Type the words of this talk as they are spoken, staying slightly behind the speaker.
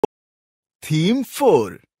Theme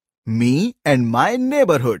 4. Me and My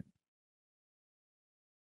Neighbourhood.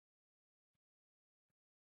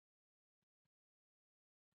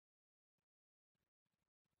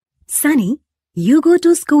 Sunny, you go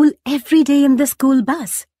to school every day in the school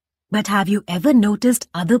bus. But have you ever noticed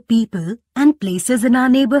other people and places in our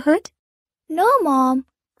neighborhood? No, Mom.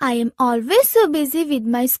 I am always so busy with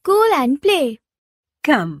my school and play.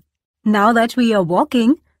 Come, now that we are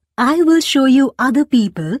walking, I will show you other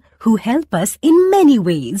people who help us in many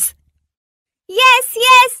ways. Yes!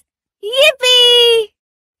 Yippee!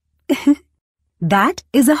 That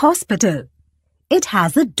is a hospital. It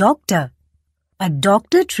has a doctor. A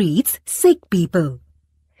doctor treats sick people.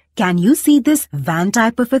 Can you see this van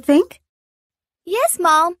type of a thing? Yes,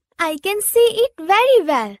 Mom. I can see it very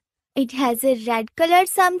well. It has a red colored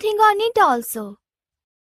something on it also.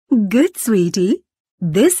 Good, sweetie.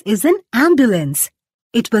 This is an ambulance.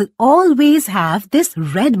 It will always have this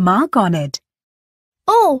red mark on it.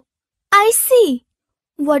 Oh, I see.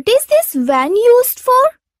 What is this van used for?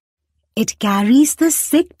 It carries the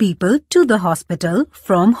sick people to the hospital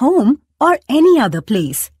from home or any other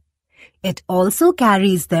place. It also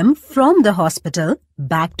carries them from the hospital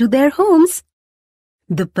back to their homes.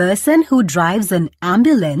 The person who drives an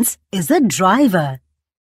ambulance is a driver.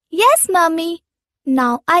 Yes, Mommy.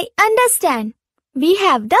 Now I understand. We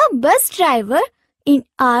have the bus driver in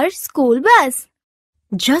our school bus.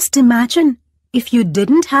 Just imagine, if you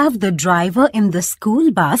didn't have the driver in the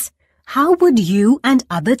school bus, how would you and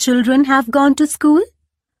other children have gone to school?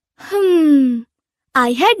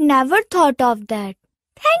 I had never thought of that.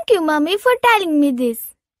 Thank you, Mommy, for telling me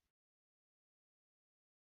this.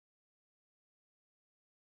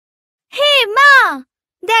 Hey, Ma!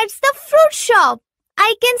 That's the fruit shop.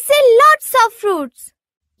 I can see lots of fruits.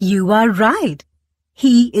 You are right.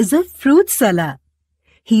 He is a fruit seller.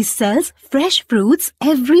 He sells fresh fruits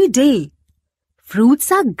every day.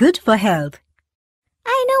 Fruits are good for health.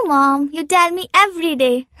 I know, Mom. You tell me every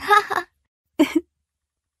day.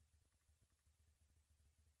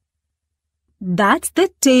 That's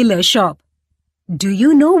the tailor shop. Do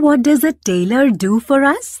you know what does a tailor do for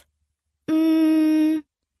us? No,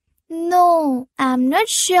 I'm not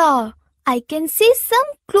sure. I can see some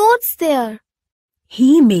clothes there.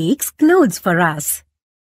 He makes clothes for us.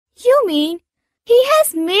 You mean he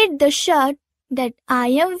has made the shirt that I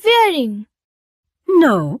am wearing?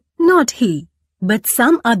 No, not he. But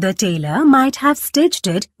some other tailor might have stitched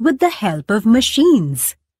it with the help of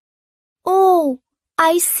machines. Oh,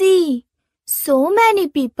 I see. So many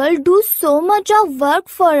people do so much of work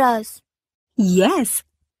for us. Yes.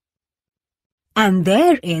 And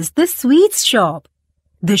there is the sweets shop.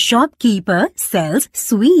 The shopkeeper sells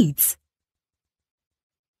sweets.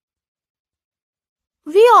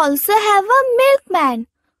 We also have a milkman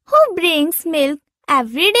who brings milk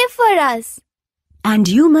every day for us. And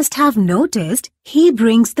you must have noticed he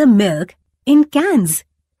brings the milk in cans.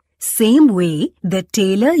 Same way the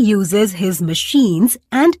tailor uses his machines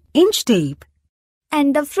and inch tape.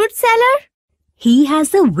 And the fruit seller? He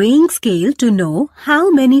has a weighing scale to know how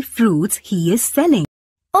many fruits he is selling.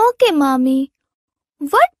 Okay, Mommy.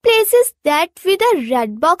 What place is that with a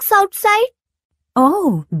red box outside?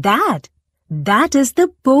 Oh, that. That is the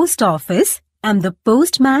post office, and the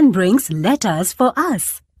postman brings letters for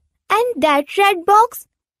us. And that red box?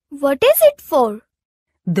 What is it for?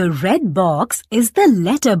 The red box is the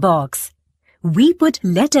letter box. We put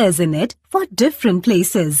letters in it for different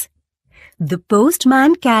places. The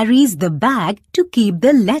postman carries the bag to keep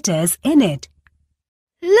the letters in it.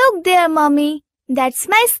 Look there, Mommy. That's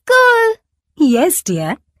my school. Yes,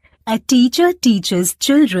 dear. A teacher teaches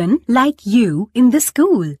children like you in the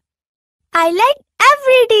school. I like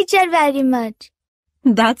every teacher very much.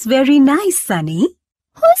 That's very nice, Sunny.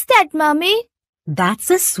 Who's that, Mommy? That's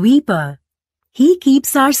a sweeper. He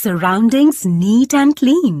keeps our surroundings neat and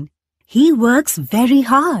clean. He works very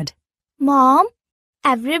hard. Mom,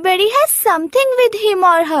 everybody has something with him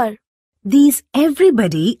or her. These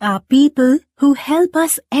everybody are people who help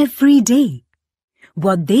us every day.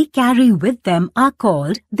 What they carry with them are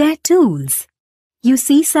called their tools. You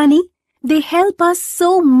see, Sunny, they help us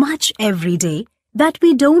so much every day that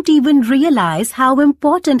we don't even realize how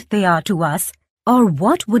important they are to us or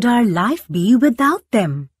what would our life be without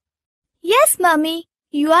them. Yes, Mummy,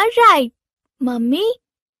 you are right. Mummy,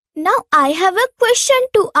 now I have a question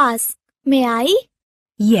to ask. May I?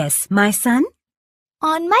 Yes, my son.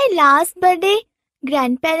 On my last birthday,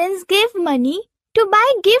 grandparents gave money to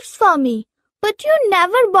buy gifts for me, but you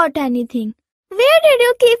never bought anything. Where did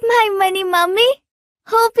you keep my money, Mummy?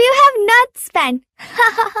 Hope you have not spent.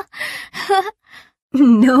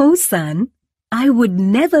 No, son. I would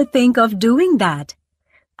never think of doing that.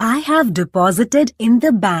 I have deposited in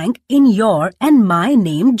the bank in your and my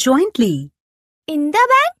name jointly. In the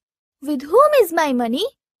bank? With whom is my money?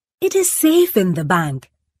 It is safe in the bank.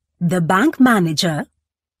 The bank manager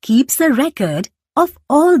keeps a record of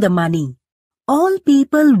all the money. All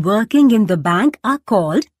people working in the bank are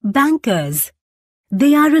called bankers.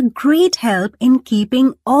 They are a great help in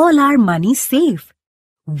keeping all our money safe.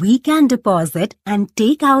 We can deposit and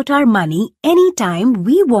take out our money anytime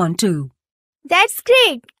we want to. That's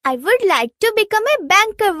great. I would like to become a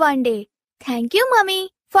banker one day. Thank you,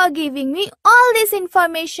 Mummy, for giving me all this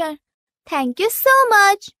information. Thank you so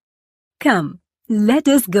much. Come, let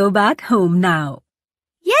us go back home now.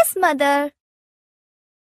 Yes, Mother.